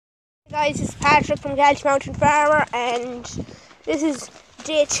Guys, it's Patrick from Galsh Mountain Farmer, and this is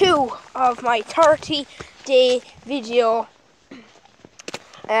day 2 of my 30-day video.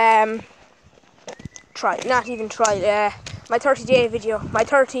 My 30-day video, my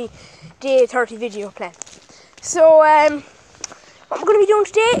 30-day 30 video plan. So, what we're going to be doing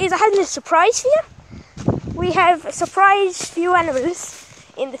today is I have a surprise for you. We have a surprise few animals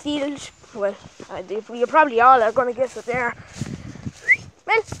in the field. Well, you probably all are going to guess what they are.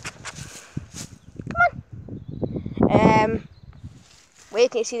 Well, wait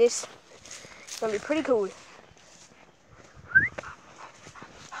till you see this. It's going to be pretty cool.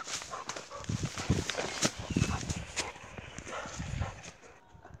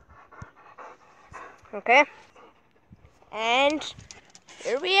 Okay. And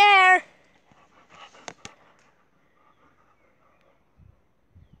here we are.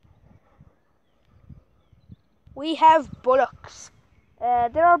 We have bullocks.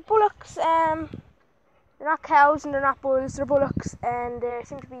 There are bullocks, they're not cows and they're not bulls, they're bullocks, and they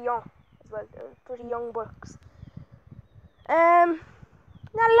seem to be young as well. They're pretty young bullocks. Not a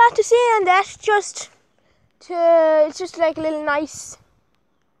lot to say on that, it's just like a little nice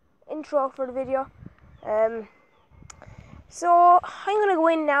intro for the video. So I'm going to go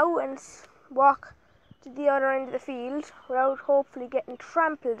in now and walk to the other end of the field without hopefully getting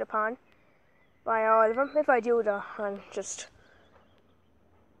trampled upon by all of them. If I do though, I'll just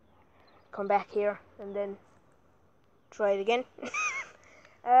come back here and then try it again.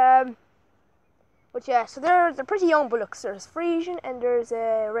 But yeah, so they're pretty young bullocks. There's Friesian and there's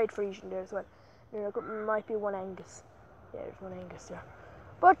a red Friesian there as well. There might be one Angus. Yeah, there's one Angus there.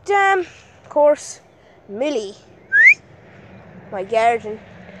 But of course, Millie, my guardian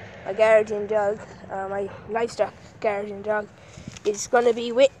dog, my livestock guardian dog, is going to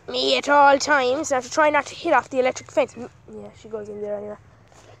be with me at all times. I have to try not to hit off the electric fence. Yeah, she goes in there anyway.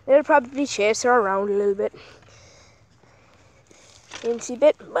 They'll probably chase her around a little bit. Incy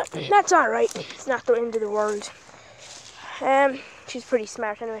bit, but that's alright. It's not the end of the world. She's pretty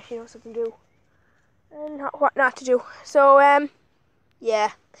smart anyway. She knows what to do and what not to do. So,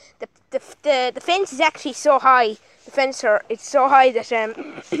 yeah. The fence is actually so high. The fence here, it's so high that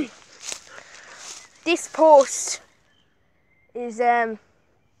this post is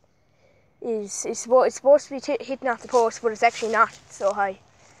it's supposed to be hitting off the post, but it's actually not so high.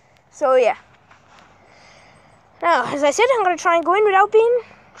 So yeah. Now, as I said, I'm going to try and go in without being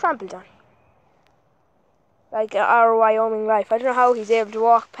trampled on. Like our Wyoming life. I don't know how he's able to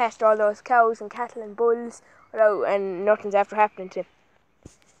walk past all those cows and cattle and bulls without, and nothing's after happening to him.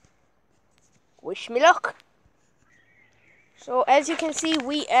 Wish me luck. So as you can see,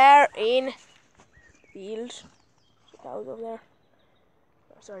 we are in the field. Cows over there.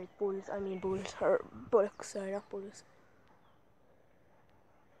 Oh, sorry, bulls. I mean bulls or bullocks. Sorry, not bulls.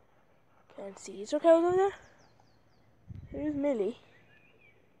 Can't see. Is there cows over there? There's Millie.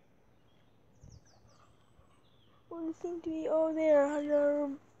 Well, they seem to be over there on the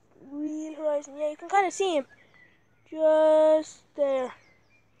real horizon. Yeah, you can kind of see him. Just there.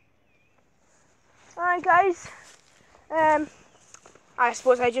 Alright guys, I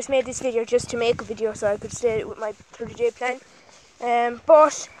suppose I just made this video just to make a video so I could stay with my 30-day plan.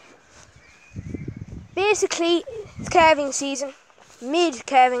 But basically it's calving season,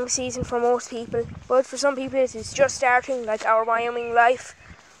 mid-calving season for most people, but for some people it's just starting, like our Wyoming life.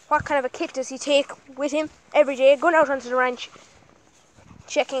 What kind of a kit does he take with him every day, going out onto the ranch,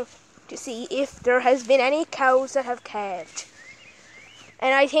 checking to see if there has been any cows that have calved?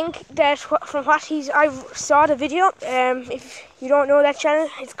 And I think that from what I saw the video, if you don't know that channel,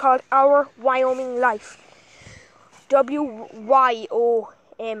 it's called Our Wyoming Life.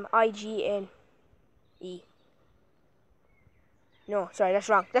 WYOMIGNE. No, sorry, that's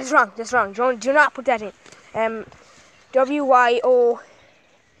wrong. That's wrong. Do not put that in. WYOMING.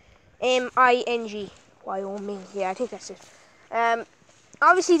 Wyoming. Yeah, I think that's it.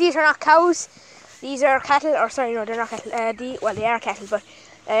 Obviously, these are not cows. These are cattle, or sorry, no, they're not cattle. Well, they are cattle, but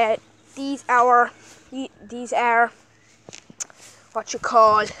these are what you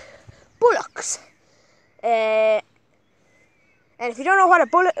call bullocks. And if you don't know what a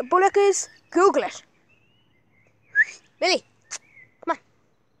bullock is, Google it. Millie,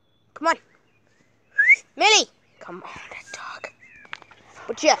 come on, Millie, come on, that dog.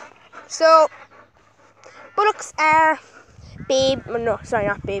 But yeah, so bullocks are baby. No, sorry,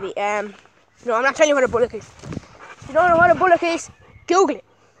 not baby. No, I'm not telling you what a bullock is. If you don't know what a bullock is, Google it.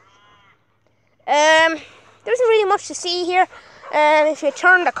 There isn't really much to see here. If you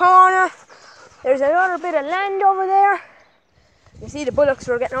turn the corner, there's another bit of land over there. You see the bullocks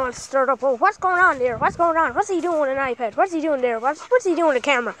were getting all stirred up. Oh, what's going on there? What's going on? What's he doing with an iPad? What's he doing there? What's he doing with the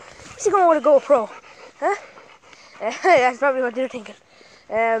camera? What's he going with a GoPro? Huh? That's probably what they're thinking.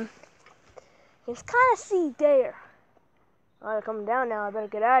 You can kind of see there. Oh, they're coming down now. I better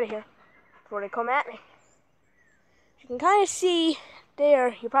get out of here before they come at me. You can kind of see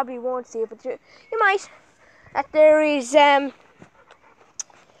there. You probably won't see it, but you might. That there is a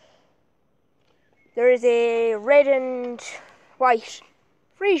red and white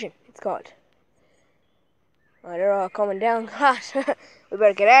Friesian, it's called. Oh, they're all coming down. God, we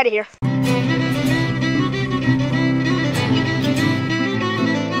better get out of here.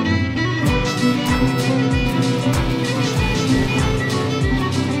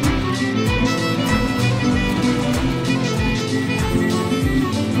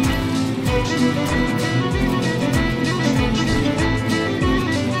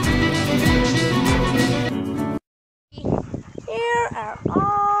 Here are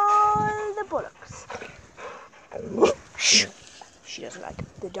all the bullocks. Shh. She doesn't like it.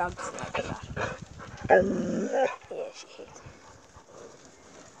 The dog doesn't like that. Yeah, she hates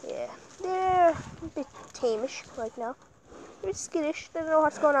it. Yeah, they're a bit tameish right now. They're skittish. They don't know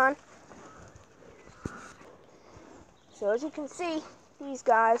what's going on. So as you can see, these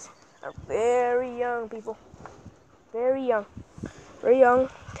guys are very young people. Very young. Very young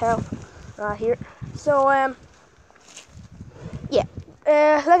cow right here. So, yeah.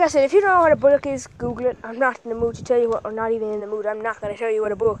 Like I said, if you don't know what a bullock is, Google it. I'm not in the mood to tell you what, or not even in the mood. I'm not going to tell you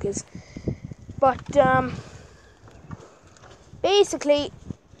what a bullock is. But, basically,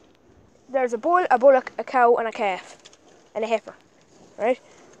 there's a bull, a bullock, a cow, and a calf, and a heifer, right?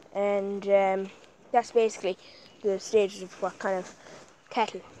 And, that's basically the stages of what kind of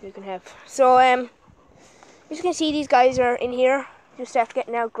cattle you can have. So, as you can see, these guys are in here, just after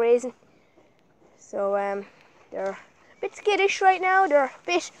getting out grazing. So, they're a bit skittish right now. They're a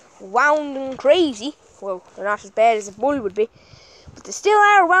bit wound and crazy. Well, they're not as bad as a bull would be, but they still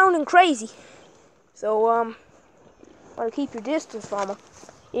are wound and crazy. So, want to keep your distance from them.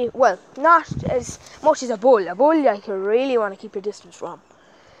 Well, not as much as a bull. A bull, like, you really want to keep your distance from.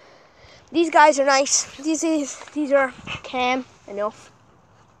 These guys are nice. These are calm enough.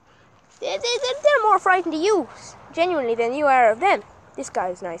 They're more frightened of you, genuinely, than you are of them. This guy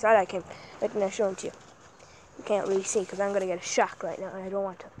is nice. I like him. Let me show him to you. You can't really see because I'm going to get a shock right now and I don't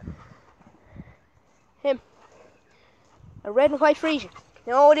want to. Him. A red and white Friesian.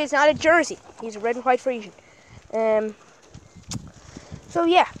 No, it is not a Jersey. He's a red and white Friesian. So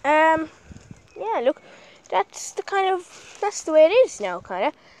yeah. Yeah, look. That's the way it is now, kind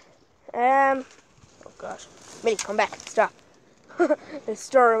of. Oh gosh. Millie, come back. Stop. You'll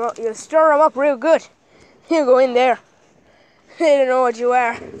stir him up. You'll stir him up real good. You go in there. They don't know what you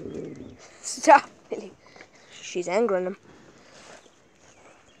are. Stop, Millie. She's angering him.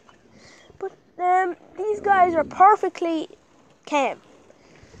 But these guys are perfectly calm.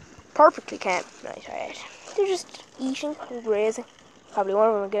 Perfectly calm. Right. They're just eating and grazing. Probably one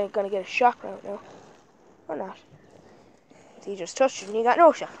of them are going to get a shock right now. Or not. He just touched it and he got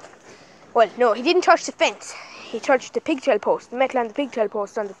no shock. Well, no, he didn't touch the fence. He touched the pigtail post, the metal on the pigtail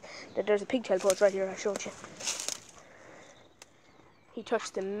post. There's a pigtail post right here, I showed you. He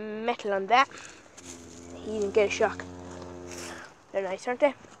touched the metal on that. He didn't get a shock. They're nice, aren't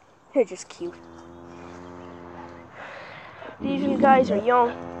they? They're just cute. These little guys are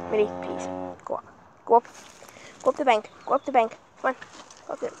young. Millie, please, go up. Go up. Go up the bank. Go up the bank. Come on.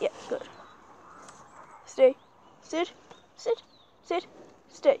 Go up there. Yeah, good. Stay. Sit. Sit. Sit.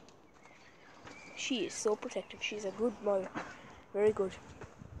 Stay. She is so protective. She's a good mother. Very good.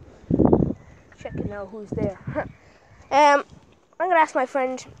 Checking now who's there. I'm gonna ask my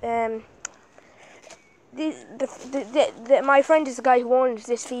friend. My friend is the guy who owns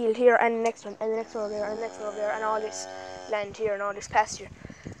this field here, and the next one, and the next one over there, and the next one over there, and all this land here, and all this pasture.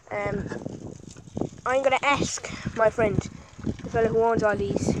 I'm gonna ask my friend, the fellow who owns all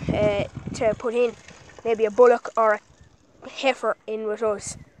these, to put in maybe a bullock or a heifer in with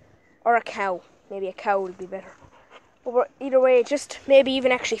us, or a cow. Maybe a cow would be better. But either way, just maybe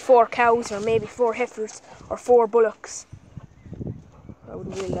even actually 4 cows, or maybe 4 heifers, or 4 bullocks. I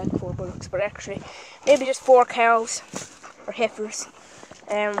wouldn't really like 4 bullocks, but actually, maybe just 4 cows or heifers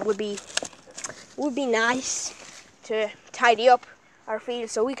would be nice to tidy up our field,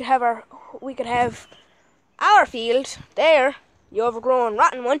 so we could have our field there, the overgrown,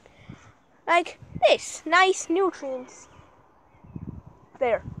 rotten one, like this, nice nutrients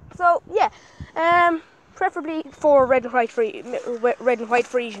there. So yeah, preferably 4 red and white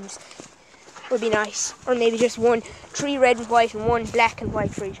Friesians would be nice, or maybe just 3 red and white and 1 black and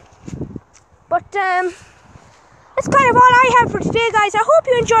white Friesian. But that's kind of all I have for today, guys. I hope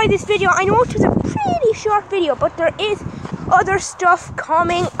you enjoyed this video. I know it was a pretty short video, but there is other stuff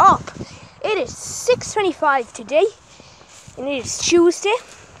coming up. It is 6:25 today, and it is Tuesday.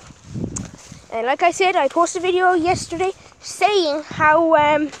 And like I said, I posted a video yesterday saying how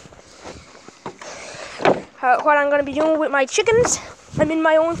what I'm going to be doing with my chickens. I'm in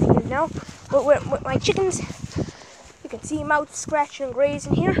my own field now, but with my chickens, you can see them out scratching and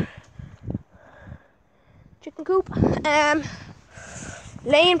grazing here. Chicken coop.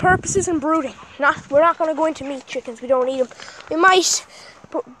 Laying purposes and brooding. We're not going to go into meat chickens. We don't need them. We might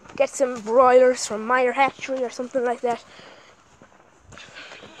get some broilers from Meyer Hatchery or something like that.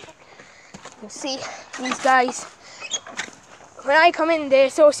 You can see these guys. When I come in, they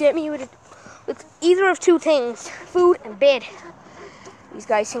associate me with either of two things: food and bed. These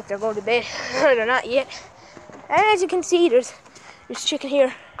guys think they're going to bed. They're not yet. And as you can see, there's chicken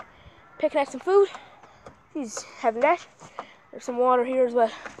here picking at some food. He's having that. There's some water here as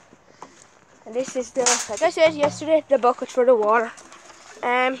well. And this is like I said yesterday, the bucket for the water.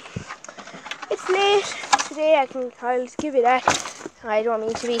 It's late today. I'll give you that. I don't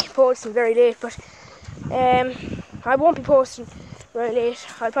mean to be posting very late, but I won't be posting very late.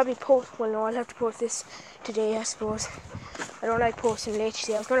 I'll probably post. Well, no, I'll have to post this today, I suppose. I don't like posting late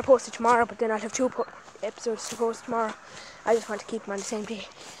today. I was going to post it tomorrow, but then I'll have two episodes to post tomorrow. I just want to keep them on the same day.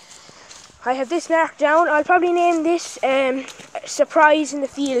 I have this marked down. I'll probably name this Surprise in the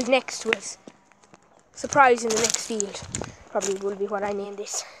Field next to us. Surprise in the next field. Probably will be what I name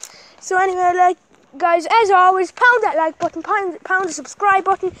this. So anyway, guys, as always, pound that like button, pound the subscribe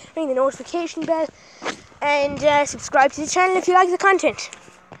button, ring the notification bell, and subscribe to the channel if you like the content.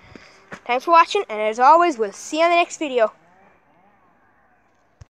 Thanks for watching, and as always, we'll see you on the next video.